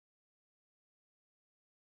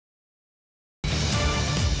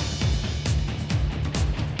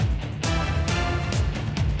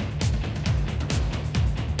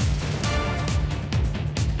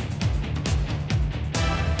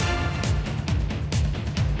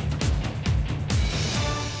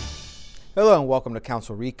Hello and welcome to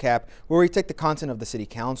Council Recap, where we take the content of the City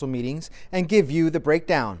Council meetings and give you the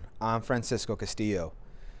breakdown. I'm Francisco Castillo.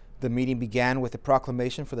 The meeting began with a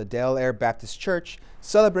proclamation for the Del Air Baptist Church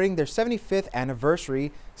celebrating their 75th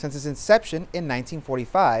anniversary since its inception in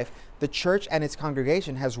 1945. The church and its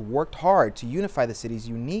congregation has worked hard to unify the city's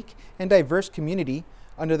unique and diverse community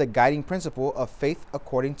under the guiding principle of faith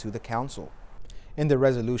according to the council. In the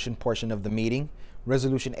resolution portion of the meeting,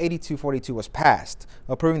 Resolution 8242 was passed,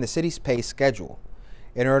 approving the city's pay schedule.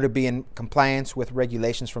 In order to be in compliance with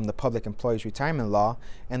regulations from the Public Employees Retirement Law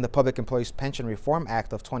and the Public Employees Pension Reform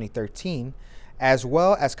Act of 2013, as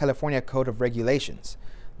well as California Code of Regulations,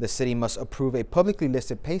 the city must approve a publicly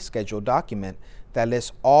listed pay schedule document that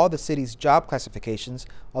lists all the city's job classifications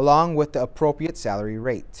along with the appropriate salary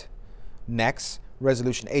rate. Next,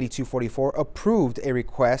 Resolution 8244 approved a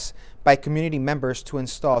request by community members to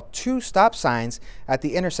install 2 stop signs at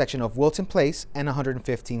the intersection of Wilton Place and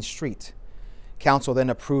 115th Street. Council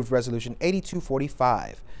then approved Resolution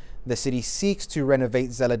 8245. The city seeks to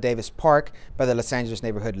renovate Zella Davis Park by the Los Angeles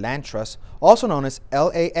Neighborhood Land Trust, also known as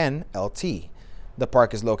LANLT. The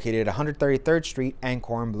park is located at 133rd Street and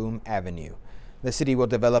Kornblum Avenue. The city will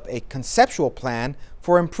develop a conceptual plan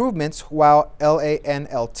for improvements while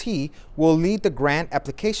LANLT will lead the grant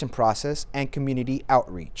application process and community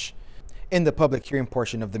outreach. In the public hearing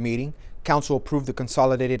portion of the meeting, Council approved the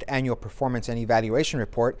Consolidated Annual Performance and Evaluation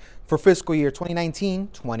Report for fiscal year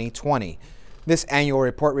 2019-2020. This annual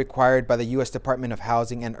report, required by the U.S. Department of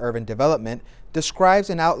Housing and Urban Development, describes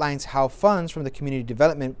and outlines how funds from the Community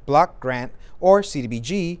Development Block Grant, or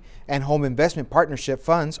CDBG, and Home Investment Partnership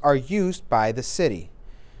funds are used by the city.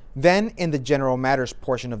 Then, in the General Matters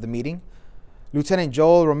portion of the meeting, Lieutenant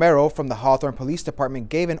Joel Romero from the Hawthorne Police Department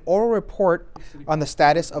gave an oral report on the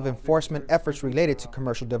status of enforcement efforts related to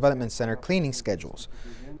Commercial Development Center cleaning schedules.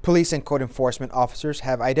 Police and code enforcement officers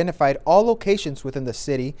have identified all locations within the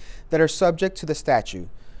city that are subject to the statute.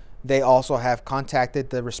 They also have contacted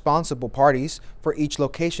the responsible parties for each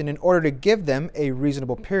location in order to give them a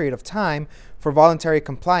reasonable period of time for voluntary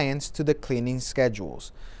compliance to the cleaning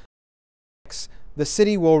schedules. Next, the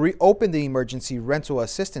city will reopen the Emergency Rental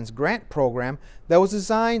Assistance Grant Program that was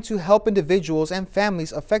designed to help individuals and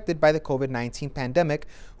families affected by the COVID-19 pandemic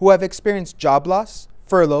who have experienced job loss,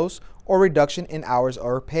 furloughs, or reduction in hours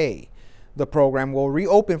or pay. The program will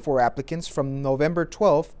reopen for applicants from November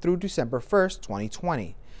 12th through December 1st,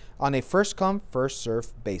 2020, on a first-come,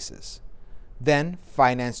 first-served basis. Then,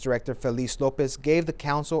 Finance Director Feliz Lopez gave the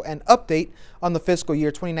council an update on the fiscal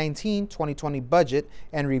year 2019-2020 budget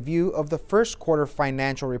and review of the first quarter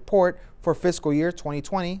financial report for fiscal year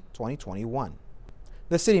 2020-2021.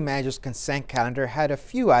 The city manager's consent calendar had a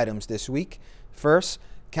few items this week. First,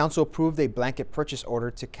 Council approved a blanket purchase order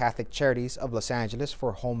to Catholic Charities of Los Angeles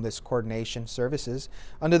for homeless coordination services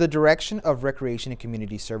under the direction of Recreation and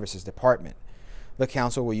Community Services Department. The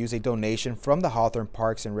Council will use a donation from the Hawthorne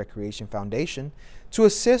Parks and Recreation Foundation to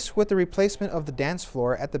assist with the replacement of the dance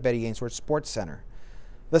floor at the Betty Ainsworth Sports Center.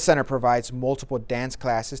 The center provides multiple dance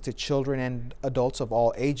classes to children and adults of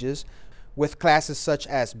all ages, with classes such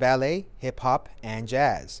as ballet, hip-hop, and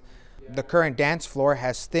jazz. The current dance floor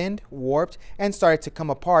has thinned, warped, and started to come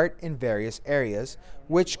apart in various areas,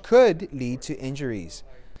 which could lead to injuries.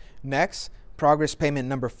 Next, progress payment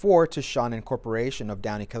number 4 to Sean Corporation of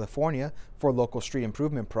Downey, California for local street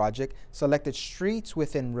improvement project selected streets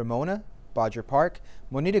within Ramona, Bodger Park,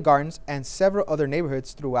 Monita Gardens, and several other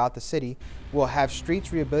neighborhoods throughout the city will have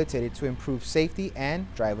streets rehabilitated to improve safety and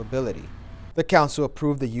drivability. The council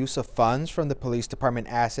approved the use of funds from the Police Department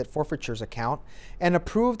Asset Forfeitures account and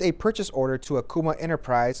approved a purchase order to Akuma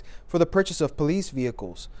Enterprise for the purchase of police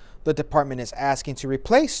vehicles. The department is asking to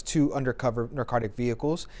replace 2 undercover narcotic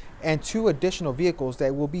vehicles and 2 additional vehicles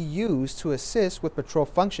that will be used to assist with patrol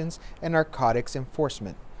functions and narcotics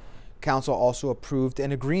enforcement. Council also approved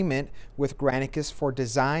an agreement with Granicus for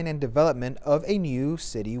design and development of a new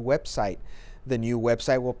city website. The new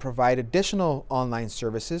website will provide additional online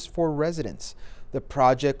services for residents. The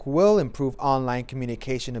project will improve online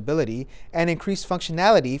communication ability and increase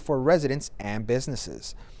functionality for residents and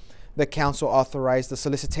businesses. The council authorized the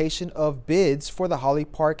solicitation of bids for the Holly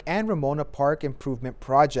Park and Ramona Park Improvement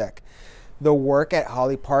Project. The work at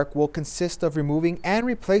Holly Park will consist of removing and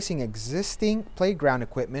replacing existing playground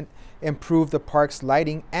equipment, improve the park's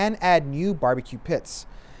lighting, and add new barbecue pits.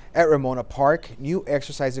 At Ramona Park, new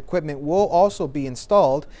exercise equipment will also be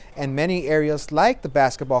installed, and many areas like the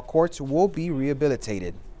basketball courts will be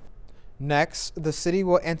rehabilitated. Next, the city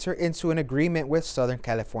will enter into an agreement with Southern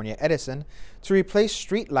California Edison to replace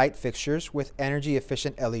street light fixtures with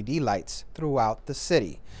energy-efficient LED lights throughout the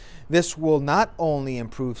city. This will not only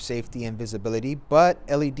improve safety and visibility, but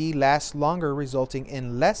LED lasts longer, resulting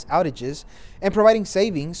in less outages and providing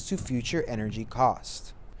savings to future energy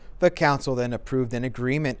costs. The council then approved an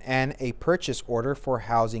agreement and a purchase order for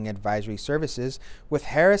housing advisory services with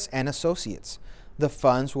Harris and Associates. The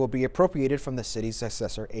funds will be appropriated from the city's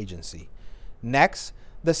assessor agency. Next,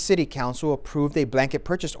 the City Council approved a blanket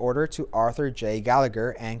purchase order to Arthur J.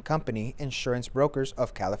 Gallagher and Company Insurance Brokers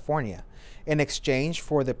of California in exchange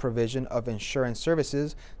for the provision of insurance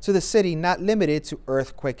services to the city not limited to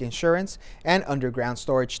earthquake insurance and underground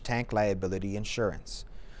storage tank liability insurance.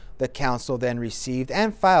 The council then received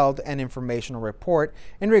and filed an informational report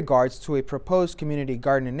in regards to a proposed community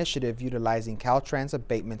garden initiative utilizing Caltrans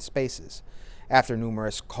abatement spaces. After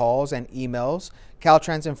numerous calls and emails,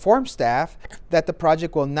 Caltrans informed staff that the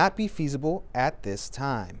project will not be feasible at this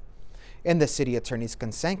time. In the city attorney's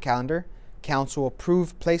consent calendar, council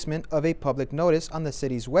approved placement of a public notice on the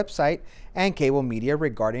city's website and cable media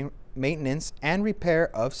regarding maintenance and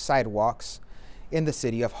repair of sidewalks in the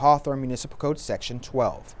city of Hawthorne Municipal Code Section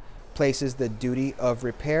 12. Places the duty of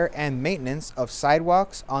repair and maintenance of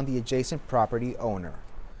sidewalks on the adjacent property owner.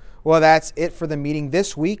 Well, that's it for the meeting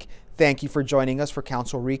this week. Thank you for joining us for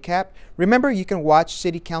Council Recap. Remember, you can watch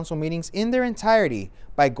City Council meetings in their entirety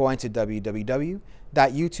by going to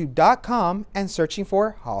www.youtube.com and searching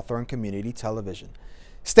for Hawthorne Community Television.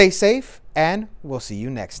 Stay safe, and we'll see you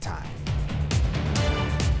next time.